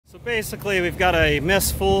Basically, we've got a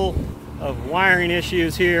mess full of wiring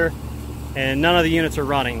issues here, and none of the units are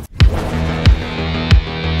running.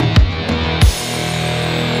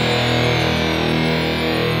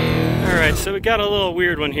 Alright, so we got a little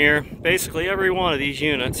weird one here. Basically, every one of these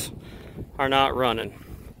units are not running.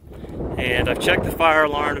 And I've checked the fire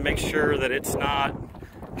alarm to make sure that it's not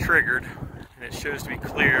triggered, and it shows to be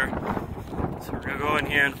clear. So we're going to go in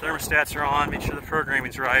here, and the thermostats are on, make sure the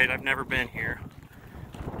programming's right. I've never been here.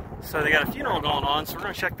 So they got a funeral going on, so we're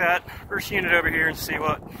going to check that first unit over here and see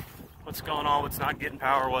what's going on, what's not getting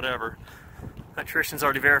power, whatever. Electrician's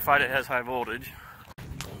already verified it has high voltage.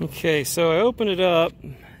 Okay, so I open it up,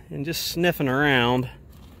 and just sniffing around,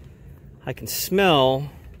 I can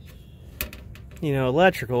smell, you know,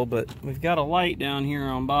 electrical, but we've got a light down here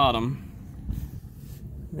on bottom.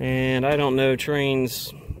 And I don't know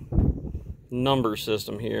Trane's number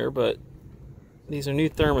system here, but these are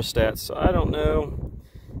new thermostats, so I don't know.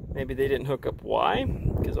 Maybe they didn't hook up Y,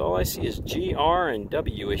 because all I see is G, R, and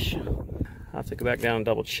W-ish. I'll have to go back down and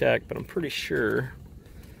double check, but I'm pretty sure.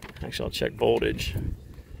 Actually, I'll check voltage.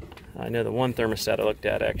 I know the one thermostat I looked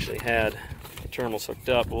at actually had the terminals hooked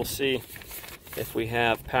up. We'll see if we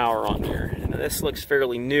have power on there. And this looks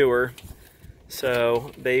fairly newer,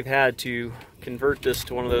 so they've had to convert this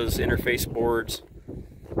to one of those interface boards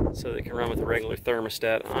so they can run with a regular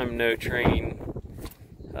thermostat. I'm no Trane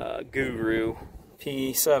guru.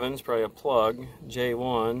 P7 is probably a plug.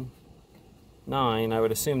 J1, 9. I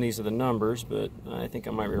would assume these are the numbers, but I think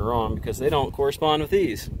I might be wrong because they don't correspond with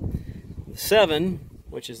these. The 7,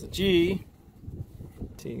 which is the G,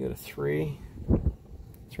 until you go to 3,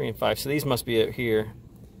 3 and 5. So these must be out here,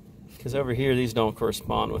 because over here these don't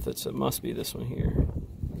correspond with it, so it must be this one here.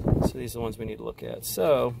 So these are the ones we need to look at.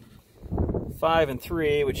 So 5 and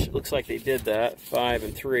 3, which looks like they did that. 5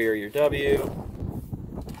 and 3 are your W.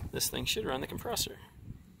 This thing should run the compressor.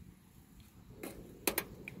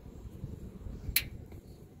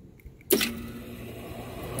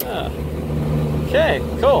 Okay,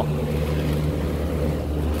 cool.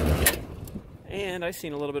 And I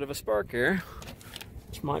seen a little bit of a spark here,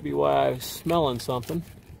 which might be why I was smelling something.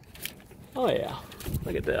 Oh yeah,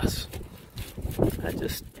 look at this. That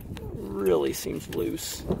just really seems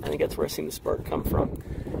loose. I think that's where I seen the spark come from.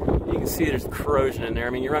 You can see there's corrosion in there. I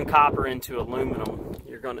mean, you run copper into aluminum,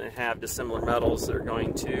 you're going to have dissimilar metals that are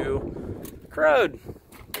going to corrode.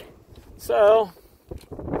 So,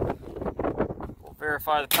 we'll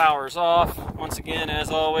verify the power is off. Once again, as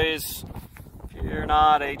always, if you're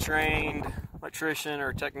not a trained electrician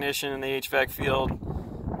or technician in the HVAC field,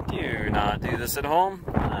 do not do this at home.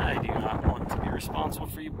 I do not want to be responsible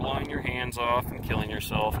for you blowing your hands off and killing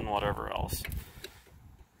yourself and whatever else.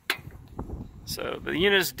 So the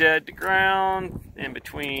unit is dead to ground in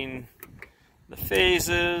between the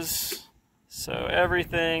phases, so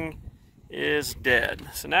everything is dead.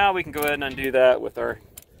 So now we can go ahead and undo that with our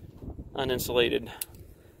uninsulated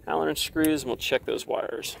Allen wrench screws, and we'll check those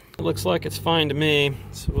wires. It looks like it's fine to me,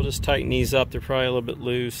 so we'll just tighten these up. They're probably a little bit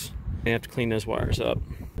loose. We have to clean those wires up.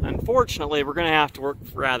 Unfortunately, we're going to have to work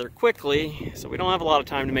rather quickly, so we don't have a lot of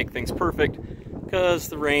time to make things perfect because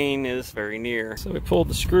the rain is very near. So we pulled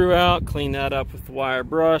the screw out, cleaned that up with the wire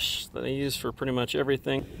brush that I use for pretty much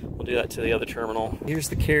everything. We'll do that to the other terminal. Here's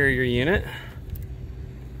the carrier unit.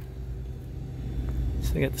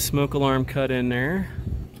 So I got the smoke alarm cut in there.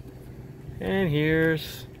 And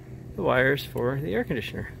here's the wires for the air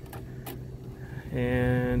conditioner.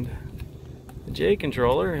 And the J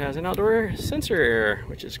controller has an outdoor sensor error,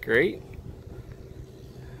 which is great.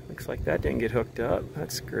 Looks like that didn't get hooked up.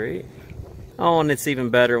 That's great. Oh, and it's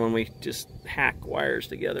even better when we just hack wires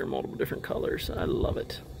together, multiple different colors. I love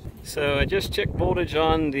it. So I just checked voltage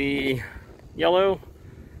on the yellow.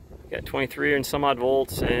 Got 23 and some odd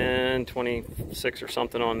volts and 26 or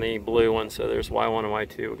something on the blue one. So there's Y1 and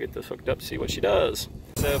Y2. We'll get this hooked up, see what she does.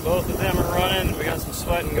 So both of them are running. We got some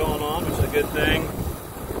sweating going on, which is a good thing.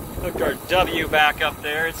 Hooked our W back up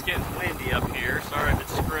there. It's getting windy up here. Sorry if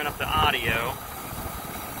it's screwing up the audio.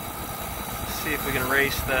 Let's see if we can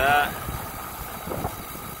erase that.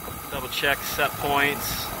 Double check set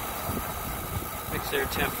points. Mixed air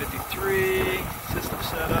temp 53. System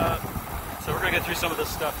setup. So we're going to get through some of this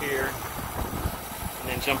stuff here. And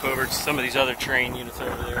then jump over to some of these other Trane units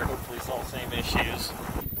over there. Hopefully it's all the same issues.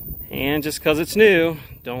 And just because it's new,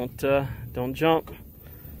 don't jump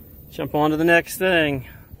on to the next thing.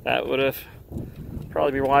 That would have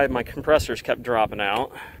probably be why my compressors kept dropping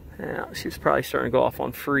out. Yeah, she was probably starting to go off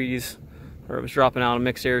on freeze, or it was dropping out a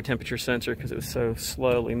mixed air temperature sensor because it was so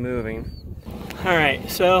slowly moving. All right,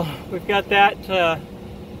 so we've got that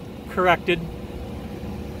corrected.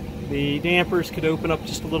 The dampers could open up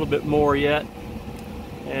just a little bit more yet,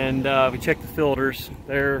 And we checked the filters.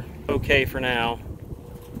 They're okay for now.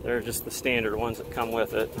 They're just the standard ones that come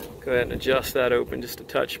with it. Go ahead and adjust that open just a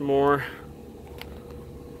touch more.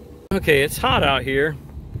 Okay, it's hot out here,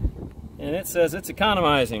 and it says it's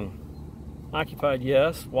economizing. Occupied,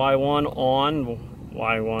 yes. Y1 on,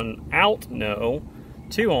 Y1 out, no.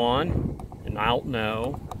 2 on, and out,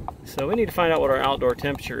 no. So we need to find out what our outdoor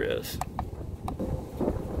temperature is.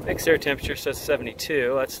 Mixed air temperature says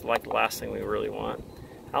 72. That's like the last thing we really want.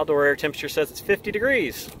 Outdoor air temperature says it's 50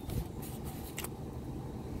 degrees.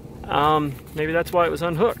 Maybe that's why it was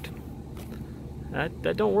unhooked.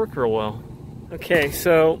 That don't work real well. Okay,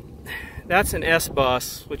 so that's an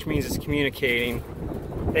S-bus, which means it's communicating.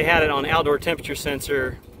 They had it on outdoor temperature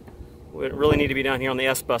sensor. Would really need to be down here on the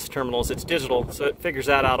S-bus terminals. It's digital, so it figures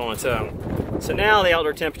that out on its own. So now the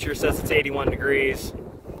outdoor temperature says it's 81 degrees.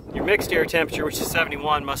 Your mixed air temperature, which is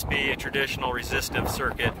 71, must be a traditional resistive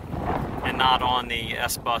circuit and not on the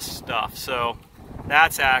S-bus stuff. So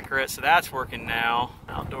that's accurate, so that's working now.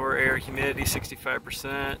 Outdoor air humidity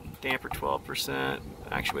 65%, damper 12%,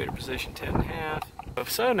 actuator position 10.5.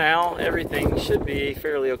 So now everything should be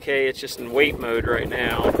fairly okay. It's just in wait mode right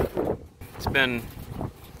now. It's been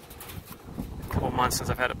a couple months since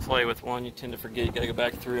I've had to play with one. You tend to forget, you gotta go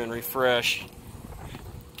back through and refresh.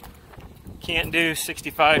 Can't do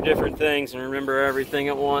 65 different things and remember everything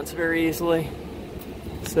at once very easily.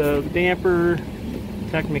 So the damper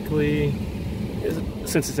technically is,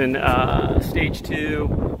 since it's in stage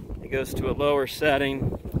 2, it goes to a lower setting,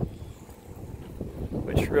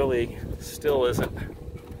 which really still isn't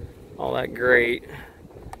all that great.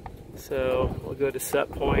 So we'll go to set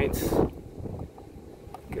points,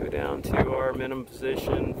 go down to our minimum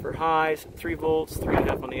position for highs, 3 volts,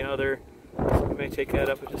 3.5 on the other. So we may take that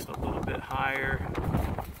up just a little bit higher.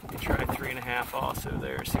 We try 3.5 also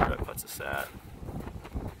there, see where that puts us at.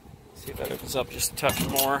 See if that opens up just a touch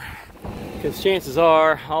more. Because chances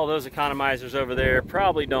are, all those economizers over there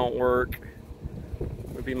probably don't work,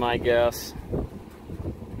 would be my guess.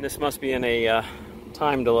 And this must be in a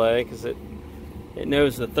time delay, because it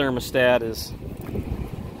knows the thermostat is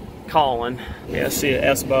calling. Yeah, see an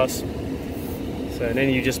S-bus. So and then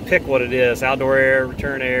you just pick what it is. Outdoor air,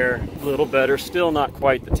 return air, a little better. Still not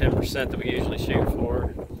quite the 10% that we usually shoot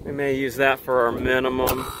for. We may use that for our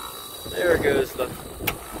minimum. There goes the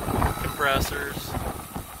compressors.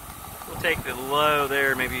 We'll take the low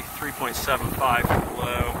there, maybe 3.75 for the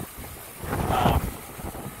low.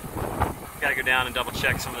 Got to go down and double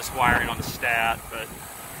check some of this wiring on the stat, but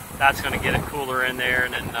that's going to get it cooler in there,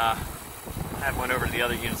 and then I went over to the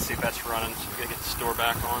other unit to see if that's running, so we got to get the store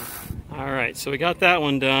back on. Alright, so we got that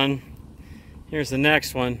one done. Here's the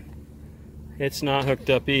next one. It's not hooked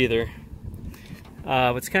up either.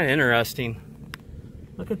 What's kind of interesting,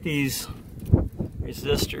 look at these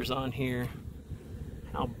resistors on here,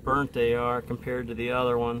 how burnt they are compared to the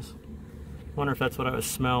other ones. Wonder if that's what I was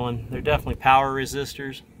smelling. They're definitely power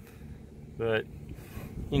resistors, but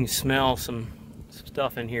you can smell some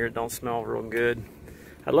stuff in here that don't smell real good.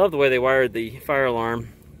 I love the way they wired the fire alarm.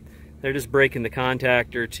 They're just breaking the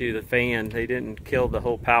contactor to the fan. They didn't kill the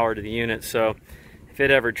whole power to the unit, so if it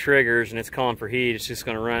ever triggers and it's calling for heat, it's just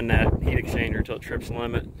going to run that heat exchanger until it trips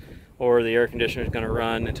limit, or the air conditioner is going to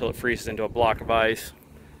run until it freezes into a block of ice.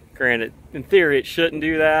 Granted, in theory it shouldn't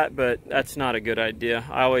do that, but that's not a good idea.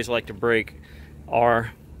 I always like to break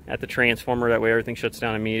R at the transformer, that way everything shuts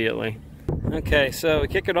down immediately. Okay, so we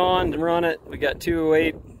kick it on and run it. We got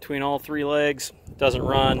 208 between all 3 legs. Doesn't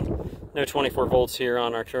run. No 24 volts here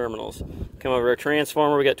on our terminals. Come over to our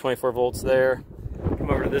transformer, we got 24 volts there.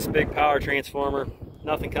 Come over to this big power transformer,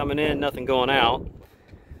 nothing coming in, nothing going out.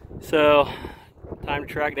 So, time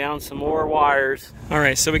to track down some more wires.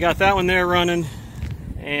 Alright, so we got that one there running,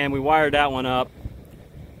 and we wired that one up.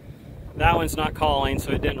 That one's not calling,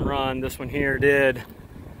 so it didn't run. This one here did.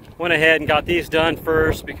 Went ahead and got these done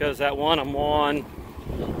first, because that one I'm on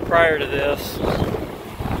prior to this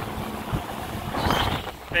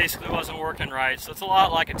basically wasn't working right. So it's a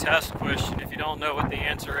lot like a test question. If you don't know what the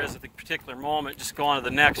answer is at the particular moment, just go on to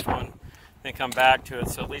the next one, then come back to it.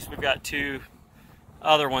 So at least we've got 2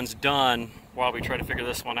 other ones done while we try to figure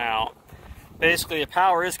this one out. Basically, the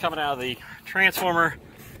power is coming out of the transformer.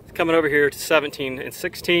 It's coming over here to 17 and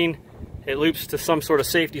 16. It loops to some sort of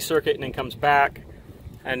safety circuit and then comes back.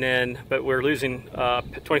 And then, but we're losing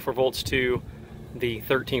 24 volts to the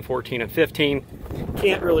 13, 14, and 15.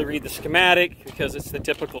 Can't really read the schematic because it's the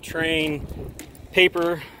typical Trane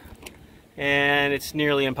paper, and it's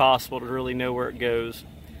nearly impossible to really know where it goes.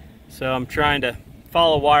 So I'm trying to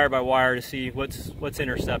follow wire by wire to see what's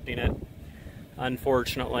intercepting it,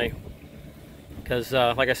 unfortunately. Because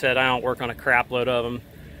like I said, I don't work on a crap load of them.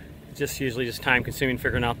 It's usually just time consuming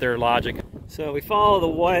figuring out their logic. So we follow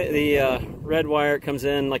the red wire. It comes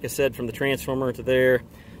in, like I said, from the transformer to there.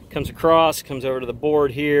 Comes across, comes over to the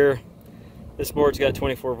board here. This board's got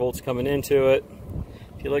 24 volts coming into it.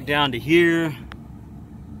 If you look down to here,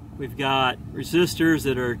 we've got resistors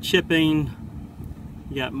that are chipping.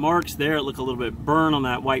 You got marks there that look a little bit burnt on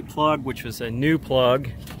that white plug, which was a new plug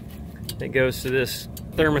that goes to this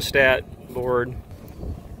thermostat board.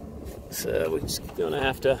 So we're just gonna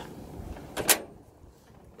have to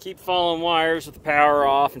keep following wires with the power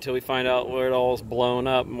off until we find out where it all is blown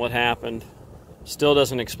up and what happened. Still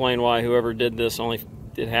doesn't explain why whoever did this only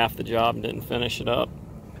did half the job and didn't finish it up.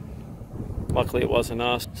 Luckily it wasn't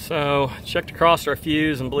us. So checked across our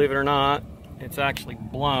fuse, and believe it or not, it's actually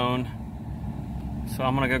blown. So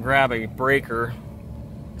I'm gonna go grab a breaker.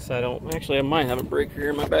 So I might have a breaker here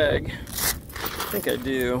in my bag. I think I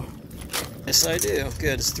do. Yes, I do.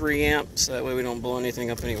 Good, it's 3 amps, so that way we don't blow anything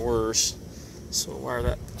up any worse. So we'll wire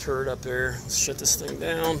that turd up there. Let's shut this thing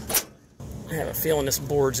down. I have a feeling this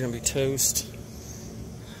board's gonna be toast.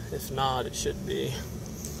 If not, it should be.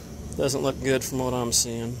 Doesn't look good from what I'm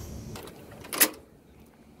seeing.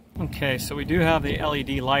 Okay, so we do have the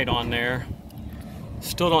LED light on there.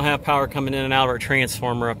 Still don't have power coming in and out of our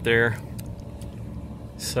transformer up there.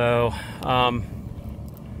 So,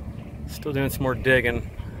 still doing some more digging.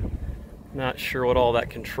 Not sure what all that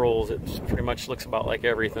controls. It pretty much looks about like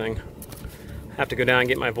everything. Have to go down and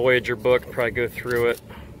get my Voyager book, probably go through it.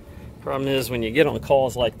 Problem is, when you get on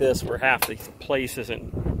calls like this where half the place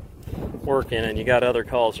isn't working and you got other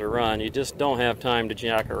calls to run, you just don't have time to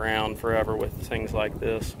jack around forever with things like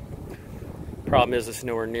this. Problem is, it's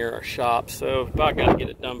nowhere near our shop, so about got to get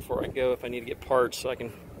it done before I go if I need to get parts so I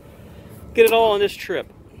can get it all on this trip.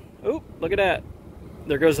 Oh, look at that.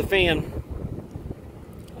 There goes the fan.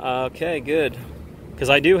 Okay, good. Because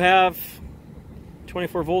I do have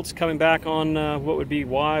 24 volts coming back on what would be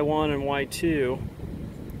Y1 and Y2.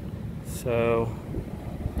 So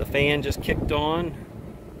the fan just kicked on.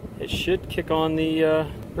 It should kick on the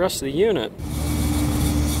rest of the unit.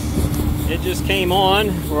 It just came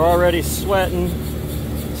on. We're already sweating.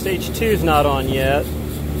 Stage 2's not on yet.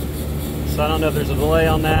 So I don't know if there's a delay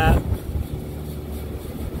on that.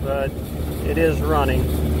 But it is running.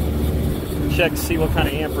 Check to see what kind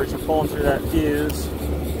of amperage are pulling through that fuse.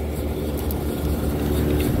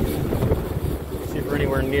 See if we're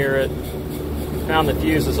anywhere near it. Found the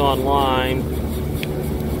fuse is online.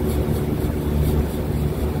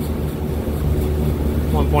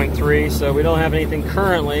 1.3, so we don't have anything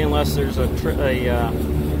currently unless there's a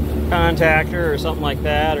contactor or something like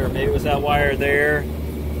that, or maybe it was that wire there.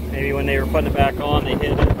 Maybe when they were putting it back on they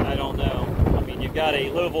hit it. I don't know. I mean, you've got a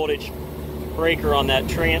low voltage breaker on that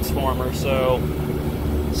transformer, so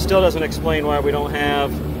still doesn't explain why we don't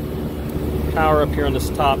have power up here on this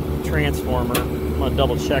top transformer. I'm going to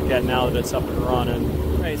double check that now that it's up and running.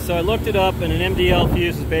 Okay, so I looked it up, and an MDL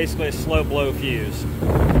fuse is basically a slow blow fuse.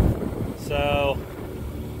 So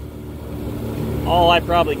all I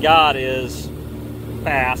probably got is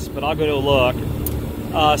fast, but I'll go to look.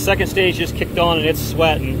 Second stage just kicked on and it's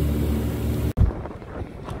sweating.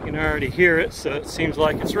 You can already hear it, so it seems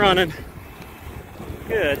like it's running.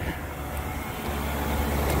 Good.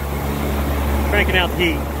 Cranking out the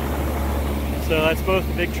heat. So that's both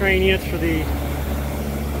the big Trane units for the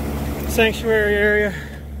sanctuary area.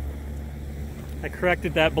 I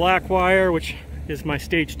corrected that black wire, which is my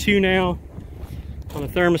stage 2 now, on the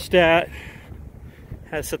thermostat.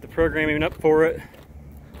 Had to set the programming up for it.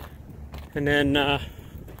 And then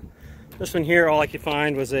this one here, all I could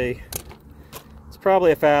find was it's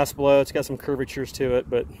probably a fast blow. It's got some curvatures to it,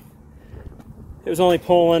 but it was only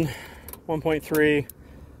pulling 1.3.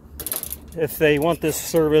 If they want this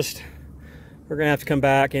serviced, we're gonna have to come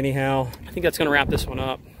back anyhow. I think that's gonna wrap this one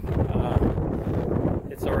up.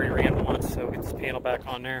 It's already ran once, so get this panel back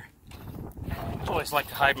on there. I always like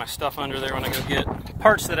to hide my stuff under there when I go get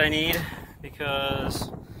parts that I need,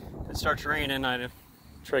 because if it starts raining, I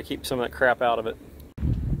try to keep some of that crap out of it.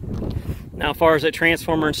 Now, as far as that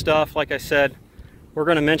transformer and stuff, like I said, we're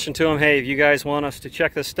going to mention to them, hey, if you guys want us to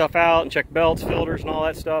check this stuff out and check belts, filters, and all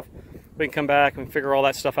that stuff, we can come back and figure all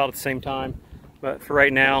that stuff out at the same time. But for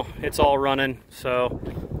right now, it's all running. So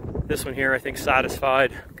this one here, I think,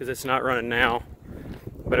 satisfied, because it's not running now,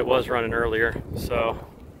 but it was running earlier. So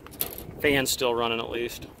fan's still running at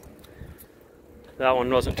least. That one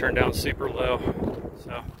wasn't turned down super low.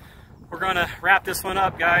 So we're going to wrap this one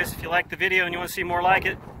up, guys. If you like the video and you want to see more like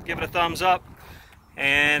it, give it a thumbs up.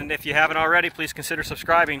 And if you haven't already, please consider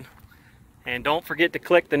subscribing. And don't forget to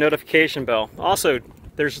click the notification bell. Also,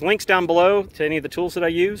 there's links down below to any of the tools that I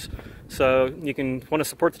use. So you can want to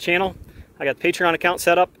support the channel. I got the Patreon account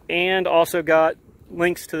set up, and also got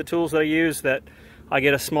links to the tools that I use that I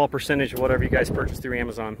get a small percentage of whatever you guys purchase through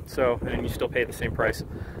Amazon. So, and you still pay the same price.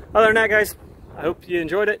 Other than that, guys, I hope you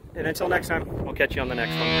enjoyed it, and until next time, we'll catch you on the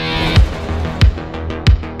next one.